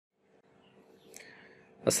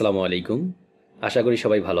আসসালামু আলাইকুম। আশা করি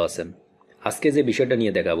সবাই ভালো আছেন। আজকে যে বিষয়টা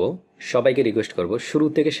নিয়ে দেখাবো, সবাইকে রিকোয়েস্ট করব শুরু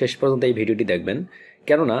থেকে শেষ পর্যন্ত এই ভিডিওটি দেখবেন।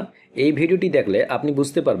 কেননা এই ভিডিওটি দেখলে আপনি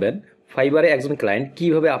বুঝতে পারবেন ফাইবারে একজন ক্লায়েন্ট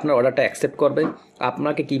কিভাবে আপনার অর্ডারটা অ্যাকসেপ্ট করবে,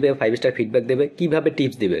 আপনাকে কিভাবে 5 স্টার ফিডব্যাক দেবে, কিভাবে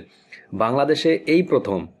টিপস দিবে। বাংলাদেশে এই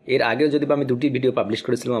প্রথম, এর আগেও যদি আমি 2টি ভিডিও পাবলিশ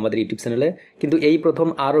করেছিলাম আমাদের ইউটিউব চ্যানেলে, কিন্তু এই প্রথম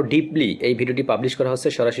আরও ডিপলি এই ভিডিওটি পাবলিশ করা হচ্ছে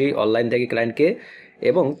সরাসরি অনলাইন থেকে ক্লায়েন্টকে,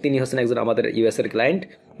 এবং তিনি হচ্ছেন একজন আমাদের ইউএসের ক্লায়েন্ট।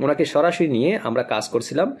 ওনাকে সরাসরি নিয়ে আমরা কাজ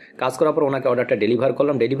করছিলাম। কাজ করার পর ওনাকে অর্ডারটা ডেলিভার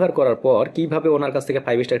করলাম। ডেলিভার করার পর কিভাবে ওনার কাছ থেকে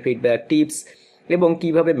 5 স্টার ফিডব্যাক, টিপস এবং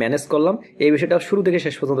কিভাবে ম্যানেজ করলাম, এই বিষয়টা শুরু থেকে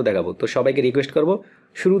শেষ পর্যন্ত দেখাবো। তো সবাইকে রিকোয়েস্ট করব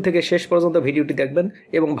শুরু থেকে শেষ পর্যন্ত ভিডিওটি দেখবেন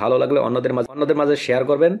এবং ভালো লাগলে অন্যদের মাঝে শেয়ার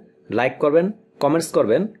করবেন, লাইক করবেন, কমেন্টস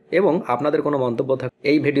করবেন, এবং আপনাদের কোনো মন্তব্য থাকলে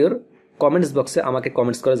এই ভিডিওর কমেন্টস বক্সে আমাকে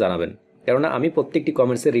কমেন্টস করে জানাবেন, কেননা আমি প্রত্যেকটি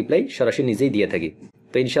কমেন্টসের রিপ্লাই সরাসরি নিজেই দিয়ে থাকি।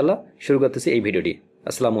 তো ইনশাল্লাহ শুরু করতেছি এই ভিডিওটি।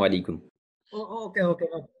 আসসালামু আলাইকুম। Okay, okay.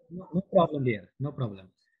 No problem here. No problem.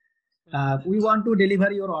 We want to deliver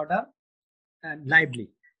your order and lively.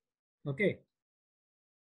 Okay.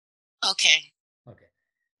 Okay. Okay.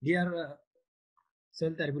 Dear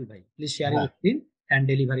Sahil Taribul bhai, please share your screen and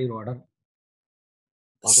deliver your order.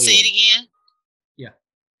 Say it again. Yeah.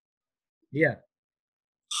 Dear.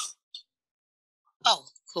 Oh,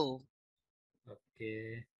 cool. Okay.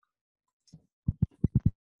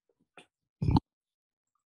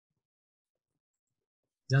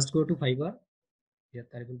 Just go to Fiverr. Dear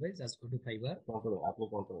Taribul bhai, just go to Fiverr.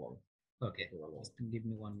 Okay. Just give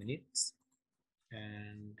me 1 minute.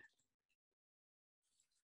 And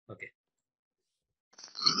okay.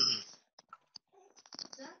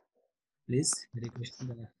 Please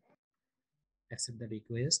accept the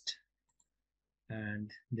request, and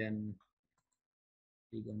then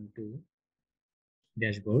we go to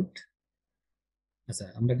dashboard. আচ্ছা,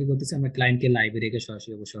 আমরা কি করতেছি, আমরা ক্লায়েন্টকে লাইভে রেখে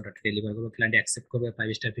সরাসরি অবশ্যই অর্ডারটা ডেলিভার করবো। ক্লায়েন্ট অ্যাকসেপ্ট করবে,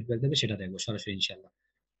 5 স্টার ফিডব্যাক দেবে, সেটা দেখবো সরাসরি ইনশাআল্লাহ।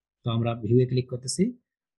 তো আমরা ভিউয়ে ক্লিক করতেছি।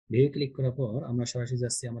 ভিউয়ে ক্লিক করার পর আমরা সরাসরি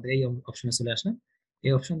যাচ্ছি আমাদের এই অপশনে চলে আসলাম।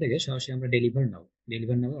 এই অপশন থেকে সরাসরি আমরা ডেলিভার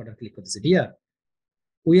নাও অর্ডার ক্লিক করতেছি। Deer,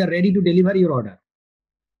 we are ready to deliver your order.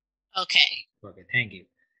 Okay. Okay, thank you.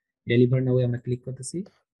 Deliver নাও আমরা ক্লিক করতেছি।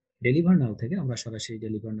 ডেলিভার নাও থেকে আমরা সরাসরি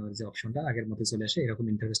ডেলিভার নাও যে অপশনটা আগের মতো চলে আসে, এরকম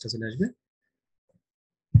ইন্টারফেসটা চলে আসবে।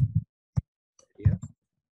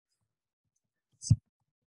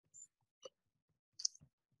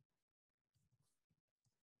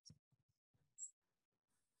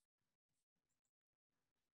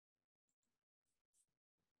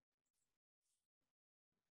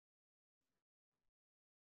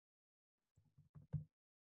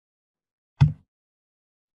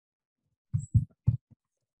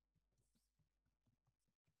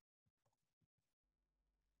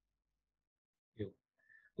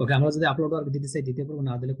 ওকে, আমরা যদি আপলোড ওয়ার্ক দিতে চাই দিতে পারবো,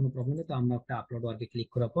 না দিলে কোনো প্রবলেম নেই। তো আমরা একটা আপলোড ওয়ার্কে ক্লিক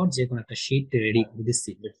করার পর যে কোনো একটা শিট রেডি করে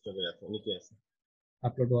দিচ্ছি।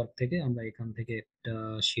 আপলোড ওয়ার্ক থেকে আমরা এখান থেকে একটা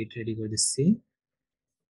শিট রেডি করে দিচ্ছি।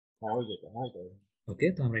 ওকে,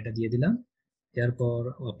 তো আমরা এটা দিয়ে দিলাম। এরপর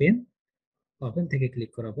ওপেন থেকে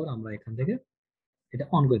ক্লিক করার পর আমরা এখান থেকে এটা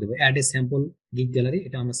অন করে দেবো। Add a sample gig gallery,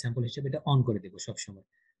 এটা আমরা স্যাম্পল হিসেবে এটা অন করে দেবো সবসময়।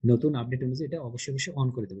 নতুন আপডেট অনুযায়ী এটা অবশ্যই অন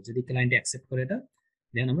করে দেবো। যদি ক্লায়েন্ট অ্যাকসেপ্ট করে এটা,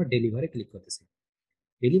 দেন আমরা ডেলিভারে ক্লিক করতেছি।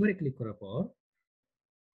 ডেলিভারি ক্লিক করার পর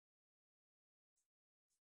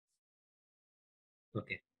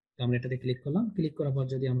ওকে, তো আমরা এটাতে ক্লিক করলাম। ক্লিক করার পর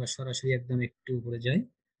যদি আমরা সরাসরি একদম একটু উপরে যাই,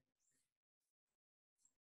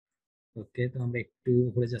 ওকে, তো আমরা একটু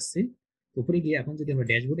উপরে যাচ্ছি। উপরে গিয়ে এখন যদি আমরা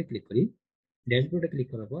ড্যাশবোর্ডে ক্লিক করি, ড্যাশবোর্ডে ক্লিক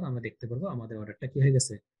করার পর আমরা দেখতে পারবো আমাদের অর্ডারটা কি হয়ে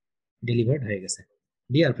গেছে, ডেলিভার্ড হয়ে গেছে।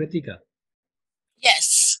 Deer Pritika, Yes.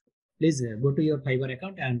 please go to your Fiverr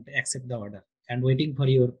account and accept the order and waiting for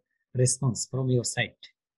your response from your site.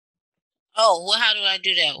 Oh, well, how do I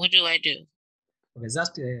do that? What do I do? Okay,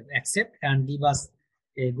 just accept and give us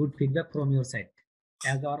a good feedback from your site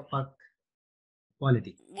as our work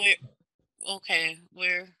quality. Where? Okay,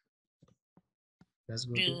 where? Just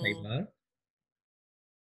go to Fiverr.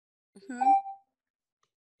 Mm-hmm.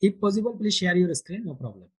 If possible, please share your screen, no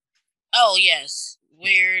problem. Oh, yes.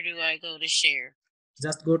 Where do I go to share?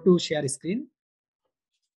 Just go to share screen.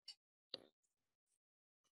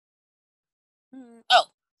 Oh.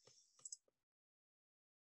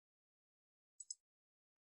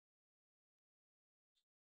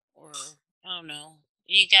 Or, I don't know.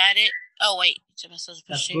 You got it? Oh, wait. Am I supposed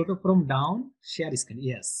to Just share? go to from down, share screen.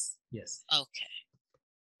 Yes, yes. Okay.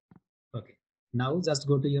 Okay. Now just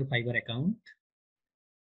go to your Fiverr account.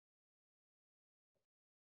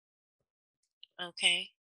 Okay.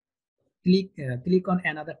 Click on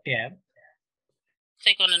another tab.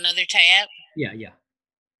 Click on another tab? Yeah.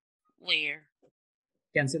 Where?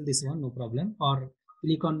 Cancel this one, no problem. Or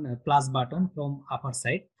click on plus button from upper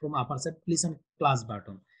side. From upper side, please on plus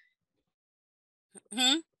button.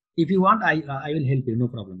 Hmm? If you want, I will help you. No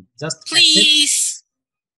problem. Just accept. Please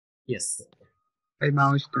Yes.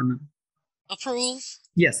 approve.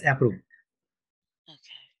 Yes. Approve.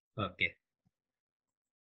 Okay. Okay.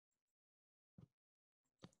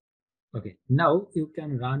 Okay. Now you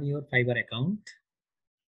can run your Fiverr account.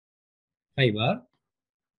 Fiverr.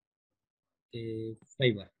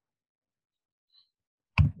 Fiverr.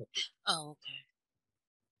 Oh, okay.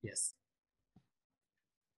 Yes.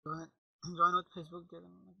 Join with Facebook.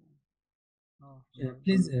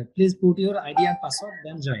 Please put your ID and password,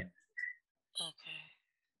 then join. Okay.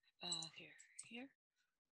 Here.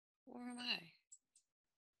 Where am I?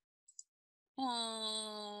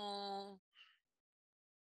 Oh.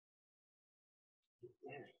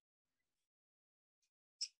 Okay.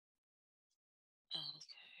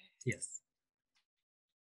 Yes.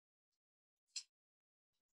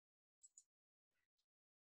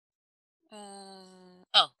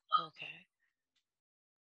 Oh, okay.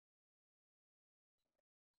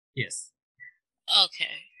 Yes.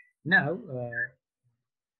 Okay. Now,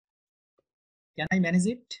 can I manage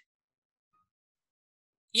it?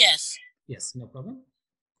 Yes. Yes, no problem.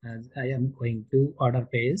 I am going to order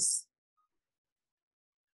page,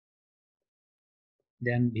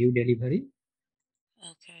 then view delivery.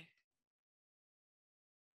 Okay.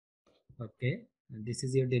 Okay, and this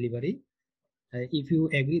is your delivery. If you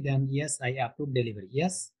agree, then yes, I approve delivery.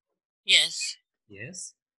 Yes. Yes.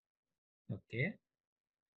 Yes. Okay.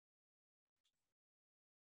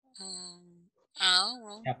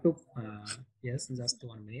 Oh. Approve. Yes, just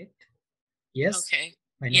 1 minute. Yes. Okay.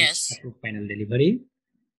 Final. Yes. Approve final delivery.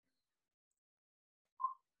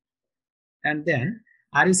 And then,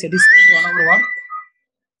 are you satisfied on our work?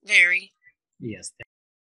 Very. Yes.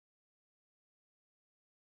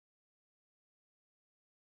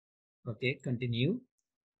 Okay, continue.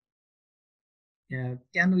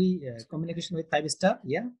 Can we communication with 5-star?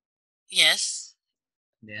 Yeah. Yes.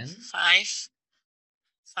 Then 5.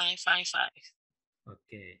 5.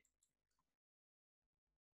 okay.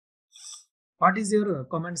 What is your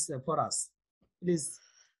comments for us? Please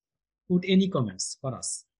put any comments for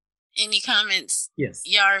us. Any comments? Yes.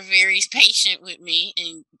 Y'all are very patient with me,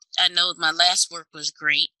 and I know my last work was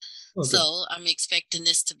great. Okay. So I'm expecting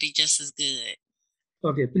this to be just as good.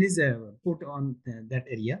 Okay, please put on that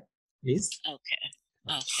area, please. Okay.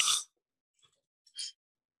 Okay.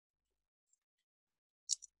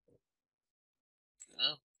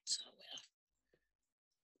 Oh, so well.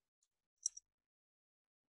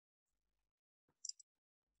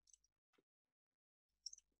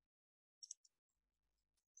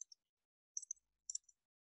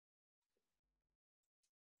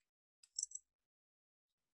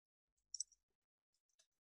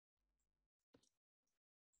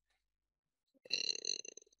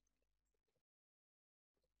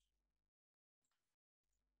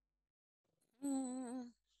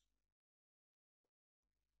 Mm.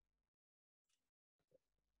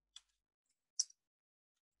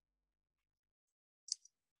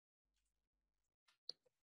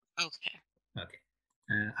 Okay. Okay.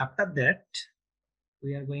 After that,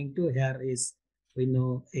 we are going to here is we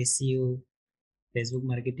know SEO, Facebook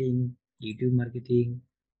marketing, YouTube marketing,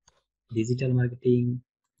 digital marketing,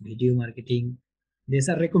 video marketing. These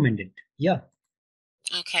are recommended. Yeah.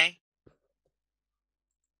 Okay.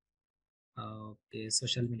 Okay.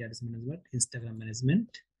 Social media management, Instagram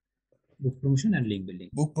management, book promotion, and link building.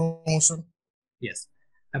 Book promotion. Yes.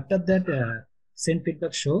 After that, send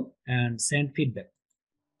feedback show and send feedback.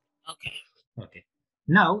 Okay. Okay.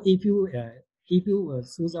 Now, if you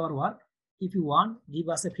choose our work, if you want, give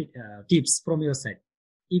us a tips from your side.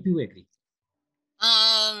 If you agree.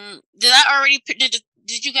 Did I already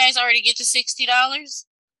did you guys already get to $60?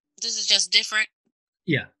 This is just different.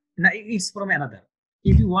 Yeah. Now it's from another.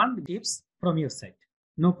 If you want tips from your side,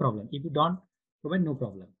 no problem. If you don't provide, no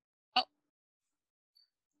problem. Oh.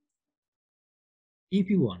 If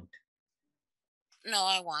you want. No,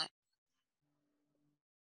 I want.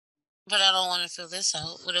 But I don't want to fill this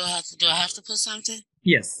out. What do I have to do? I have to put something?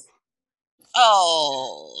 Yes.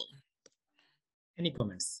 Oh. Any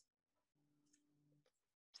comments?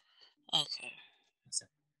 Okay.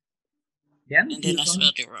 Then and then I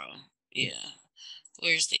spelled it wrong. Yeah.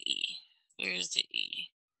 Where's the E? Where's the E?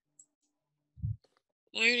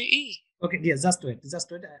 Where's the E? Okay, yes, just wait. Okay,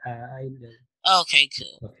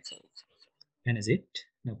 cool. Okay. Cool. Manage it.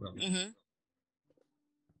 No problem. Mm-hmm.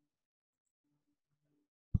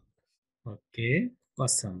 Okay.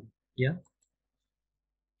 Awesome. Yeah.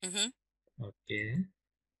 Mm-hmm. Okay.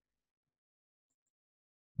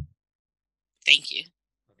 Thank you.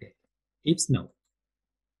 Okay. Tips now.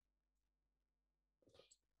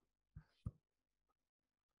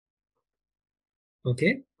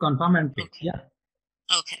 Okay, confirm and pay. Okay. Yeah.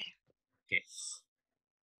 Okay. Okay.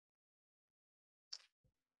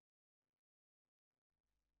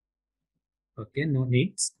 Okay, no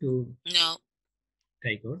needs to No.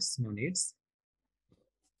 try codes, no needs.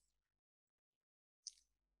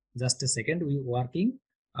 Just a second, we working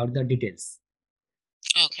out the details.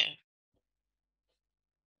 Okay.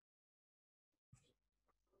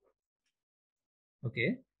 Okay,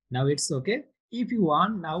 now it's okay. If you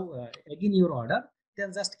want now again your order, then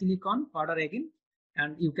just click on order again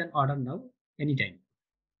and you can order now anytime.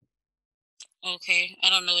 Okay. I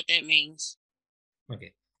don't know what that means.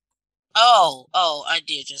 Okay, Oh, I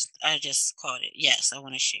just caught it. Yes, I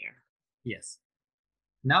want to share. yes.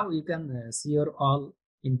 Now you can see your all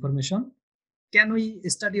information. Can we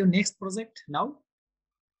start your next project now?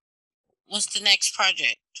 What's the next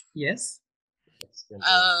project? Yes.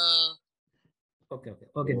 Okay,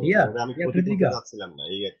 dear Frederica,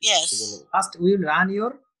 Yes. first we will run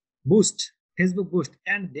your boost, Facebook boost,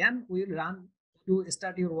 and then we will run to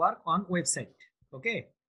start your work on website. Okay,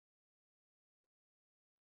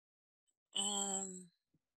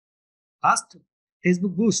 first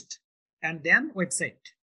Facebook boost and then website.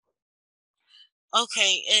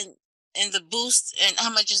 Okay, and the boost, and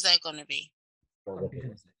how much is that going to be?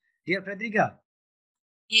 Dear Frederica,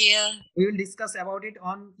 Yeah. we will discuss about it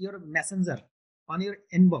on your messenger, on your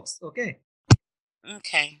inbox. Okay.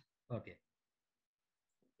 Okay. Okay,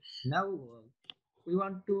 now we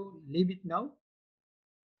want to leave it now.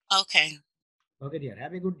 Okay. Okay dear,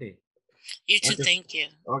 have a good day. You too. Okay. Thank you.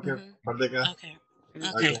 Okay. Mhm. Pardeka. Okay.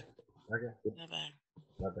 Okay. Okay. Okay. Bye bye.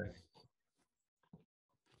 Bye-bye.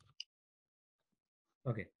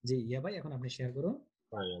 ওকে জি ইয়া ভাই এখন আপনি share করুন।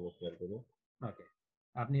 Bye, আমি share করি। ওকে,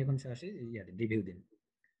 আপনি এখন সরাসরি review দিন।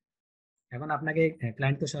 এখন আপনাকে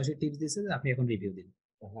ক্লায়েন্ট তো সরাসরি টিপস দিয়েছে যে আপনি এখন রিভিউ দিন।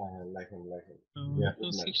 হ্যাঁ, লেখেন। তো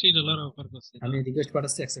 $60 অফার করছে। আমি রিকোয়েস্ট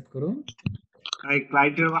পাঠাচ্ছি, অ্যাকসেপ্ট করুন। এই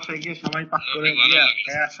ক্লায়েন্টের বাসায় গিয়ে সবাই পাক করে দিয়া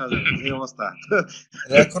খায় আসা যাবে এই অবস্থা।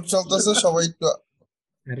 রেকর্ড চলতেছে, সবাই একটু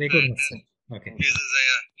রেকর্ড হচ্ছে। ওকে, পেজে যায়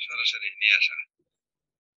সরাসরি নিয়ে আসা।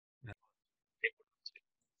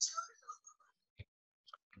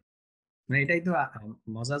 মানে এটাই তো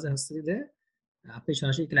মজা যে হচ্ছে যে আপনি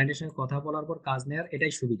সরাসরি ক্লায়েন্টের সঙ্গে কথা বলার পর কাজ নেওয়ার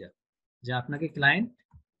এটাই সুবিধা, যে আপনাকে ক্লায়েন্ট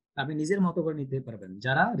আপনি নিজের মতো করে নিতে পারবেন।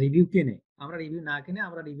 যারা রিভিউ কেনে, আমরা রিভিউ না কিনে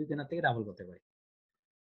আমরা রিভিউ কেনার থেকে ডাবল করতে পারি।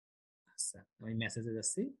 আচ্ছা, আমি মেসেজে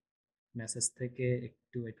যাচ্ছি, মেসেজ থেকে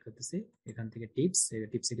একটু ওয়েট করতেছি, এখান থেকে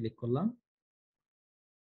টিপসে ক্লিক করলাম,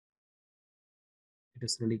 একটু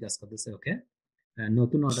স্লোলি কাজ করতেছে। ওকে,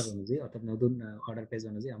 নতুন অর্ডার অনুযায়ী অর্থাৎ নতুন অর্ডার পেজ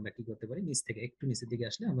অনুযায়ী আমরা কি করতে পারি, নিচ থেকে একটু নিচের দিকে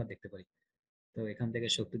আসলে আমরা দেখতে পারি। তো এখান থেকে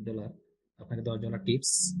 $70 আপনাকে $10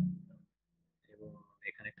 টিপস এবং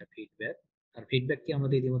এখানে একটা ফিডব্যাক। আর ফিডব্যাক কি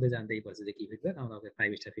আমাদের ইতিমধ্যে জানতেই পারছি যে কি ফিডব্যাক, আমরা ওকে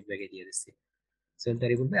 5 স্টার ফিডব্যাকে দিয়ে দিচ্ছি।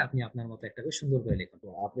 সোহেল বলবে আপনি আপনার মতো একটা করে সুন্দর করে লিখুন।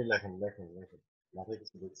 আপনি লেখেন। মাথায়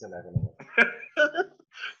কিছু ঢুকছে না এখন আমার।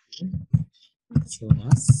 সো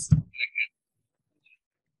মাচ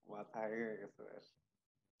মাথায় হয়ে গেছে।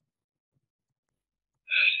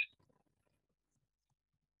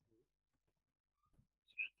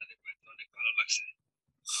 অনেক ভালো লাগছে।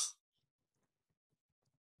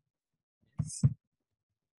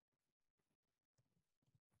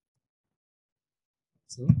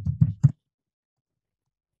 সো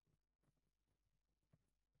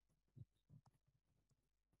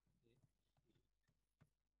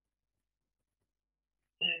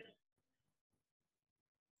 $10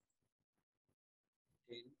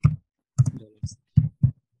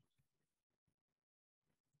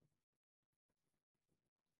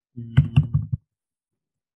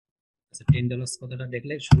 আচ্ছা, $10 কথাটা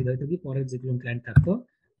দেখলে সুবিধা হতো কি, পরের যেগুলো ক্লায়েন্ট থাকতো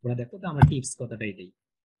ওরা দেখতো তো আমরা টিপস কথাটাই দেই,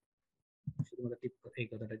 শুধুমাত্র টিপ এই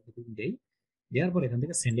কথাটা দেই। দেওয়ার পর এখান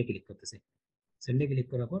থেকে সেন্ডে ক্লিক করতেছি। সেন্ডে ক্লিক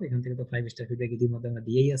করার পর এখান থেকে তো 5 স্টার ফিডব্যাক ইতিমধ্যে আমরা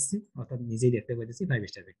দিয়েই আসছি, অর্থাৎ নিজেই দেখতে পাইতেছি 5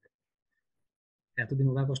 স্টার ফিডব্যাক। এতদিন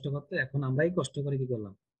ওরা কষ্ট করতে, এখন আমরাই কষ্ট করে কি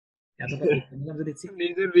করলাম, এতটা ফিডব্যাক যদি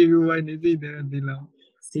নিজের রিভিউ ভাই নিজেই দিলাম।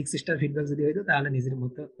 6 স্টার ফিডব্যাক যদি হইতো তাহলে নিজের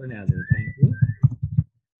মতো করে নেওয়া যাবে। Thank you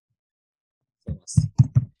so much.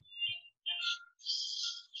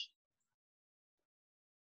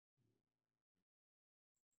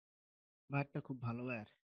 ভাইটা খুব ভালো ভাই।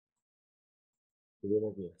 শুধু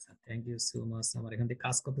নাকি? আচ্ছা, থ্যাংক ইউ সো মাচ। আমার এখান থেকে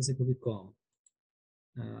কাজ করতেছে খুবই কম।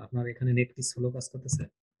 আপনার এখানে নেট কি স্লো কাজ করতেছে?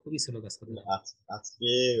 খুবই স্লো কাজ করতেছে।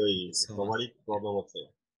 আজকে ওই সবারই প্রবলেম হচ্ছে।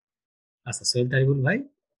 আচ্ছা, সোহেল তারিবুল ভাই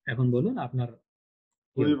এখন বলুন আপনার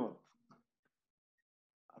অভিমত।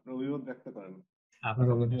 আপনার অভিমত ব্যক্ত করেন। আপনার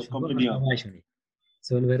অভিমত শুনবো, সবাই শুনি।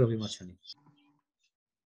 সোহেল ভাইয়ের অভিমত শুনি।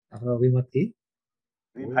 আপনার অভিমত কি?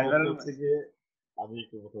 আমি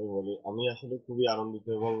একটু প্রথমে বলি, আমি আসলে খুবই আনন্দিত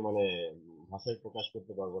এবং মানে ভাষায় প্রকাশ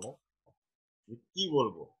করতে পারবো না কি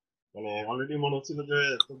বলবো, মানে অলরেডি মনে হচ্ছিল যে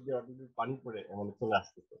চোখ দিয়ে অলরেডি পানি পড়ে মানে চলে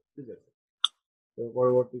আসতেছে, ঠিক আছে। তো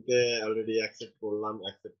পরবর্তীতে অলরেডি অ্যাকসেপ্ট করলাম,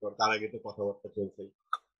 অ্যাকসেপ্ট কর তার আগে তো কথাবার্তা চলছে।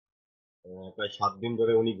 প্রায় 7 দিন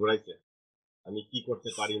ধরে উনি ঘোরাইছে আমি কি করতে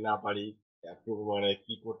পারি না পারি, একটু মানে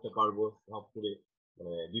কি করতে পারবো সব করে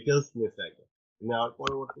মানে ডিটেলস নিয়েছে আগে। নেওয়ার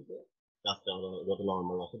পরবর্তীতে কাজটা আমরা গত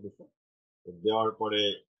নভেম্বর মাসে দিচ্ছে। তো দেওয়ার পরে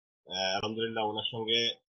আলহামদুলিল্লাহ ওনার সঙ্গে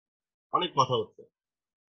অনেক কথা হচ্ছে।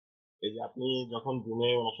 এই যে আপনি যখন জুমে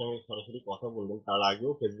ওনার সঙ্গে সরাসরি কথা বলবেন তার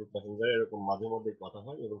আগেও ফেসবুক মেসেঞ্জারে এরকম মাঝে মধ্যে কথা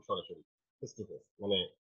হয় এবং সরাসরি ফেস টু ফেস মানে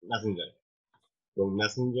মেসেঞ্জারে। তো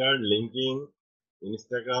মেসেঞ্জার, লিঙ্কডিন,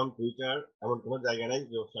 ইনস্টাগ্রাম, টুইটার এমন কোনো জায়গা নাই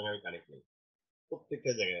যে ওর সঙ্গে আমি কানেক্ট নেই।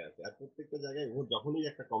 প্রত্যেকটা জায়গায় আছে, আর প্রত্যেকটা জায়গায় ও যখনই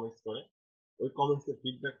একটা কমেন্টস করে ওই কমেন্টসের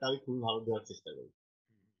ফিডব্যাকটা আমি খুবই ভালো দেওয়ার চেষ্টা করি,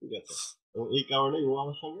 ঠিক আছে। এবং এই কারণেই ও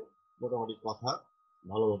আমার সঙ্গে মোটামুটি কথা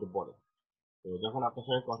ভালো মতো পড়ে। তো যখন আপনার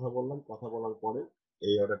সঙ্গে কথা বললাম, কথা বলার পরে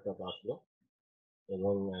এই অর্ডারটা তো আসলো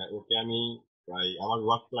এবং ওকে আমি প্রায় আমার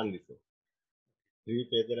ওয়ার্ক প্ল্যান দিছে, 3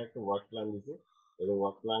 পেজের একটা ওয়ার্ক প্ল্যান দিছে এবং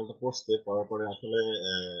ওয়ার্ক প্ল্যানটা পড়তে পড়ার পরে আসলে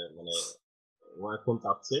মানে ও এখন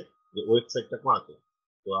চাচ্ছে যে ওয়েবসাইটটা করাতে।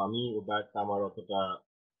 তো আমি ও ব্যাগটা আমার অতটা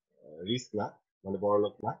রিস্ক না, মানে বড়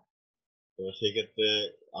লোক না। তো সেক্ষেত্রে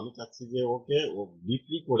আমি চাচ্ছি যে ওকে ও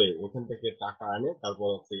বিক্রি করে ওখান থেকে টাকা আনে তারপর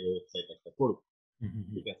হচ্ছে ওয়েবসাইট একটা করুক,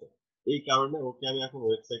 ঠিক আছে। এই কারণে ওকে আমি এখন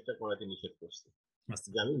ওয়েবসাইটটা করাতে নিষেধ করছি আচ্ছা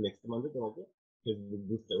যে আমি নেক্সট মান্থে তোমাকে ফেসবুক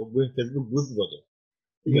বুঝতে ও ফেসবুক বুঝ বোঝে,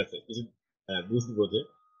 ঠিক আছে। বুঝ বোঝে।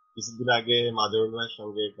 কিছুদিন আগে মাজরুল ভাইয়ের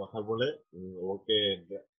সঙ্গে কথা বলে ওকে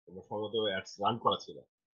সম্ভবত অ্যাডস রান করা ছিল,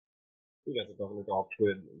 ঠিক আছে। তখন এটা অফ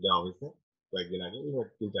করে দেওয়া হয়েছে কয়েকদিন আগে,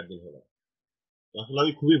 3-4 দিন হলো। আসলে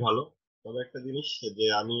আমি খুবই ভালো। তবে একটা জিনিস যে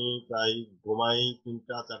আমি প্রায় ঘুমাই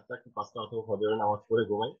 3টা 4টা কি 5টা অথবা ফজরের নামাজ পড়ে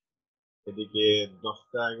ঘুমাই। এদিকে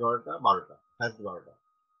 10টা 11টা 12টা, হ্যাঁ 12টা।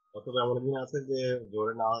 অথবা এমন দিন আছে যে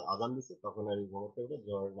জোরে না আজান দিছে তখন আমি ঘুমাতে উঠে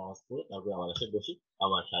জোরের নামাজ পড়ে তারপরে আবার এসে বসি,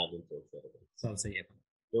 আবার সারাদিন চলছে এরকম। চলছে এখন।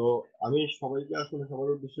 তো আমি সবাইকে আসলে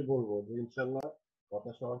সবার উদ্দেশ্যে বলবো যে ইনশাল্লাহ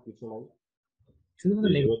হতাশ হওয়ার কিছু নাই। শুধুমাত্র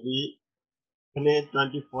যে যদি এখানে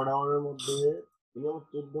 24 আওয়ারের মধ্যে মিনিমাম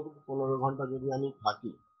 14 থেকে 15 ঘন্টা যদি আমি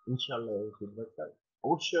থাকি, ইনশাল্লাহ এই ফিডব্যাকটা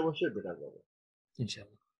অবশ্যই অবশ্যই বেটার যাবে।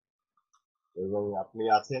 ইনশাআল্লাহ এবং আপনি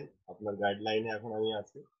আছেন, আপনার গাইডলাইনে এখন আমি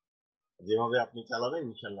আছি। যেভাবে আপনি চালাবেন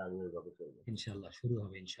ইনশাল্লাহ আমি ওইভাবে চলবো। ইনশাআল্লাহ শুরু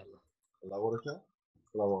হবে ইনশাআল্লাহ। আল্লাহ ভরসা।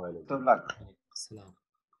 আসসালামু আলাইকুম। তো লাগ ওয়ালাইকুম আসসালাম।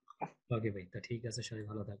 ওকে ভাই, তা ঠিক আছে, সবাই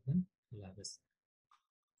ভালো থাকবেন। আল্লাহ হাফেজ।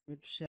 একটু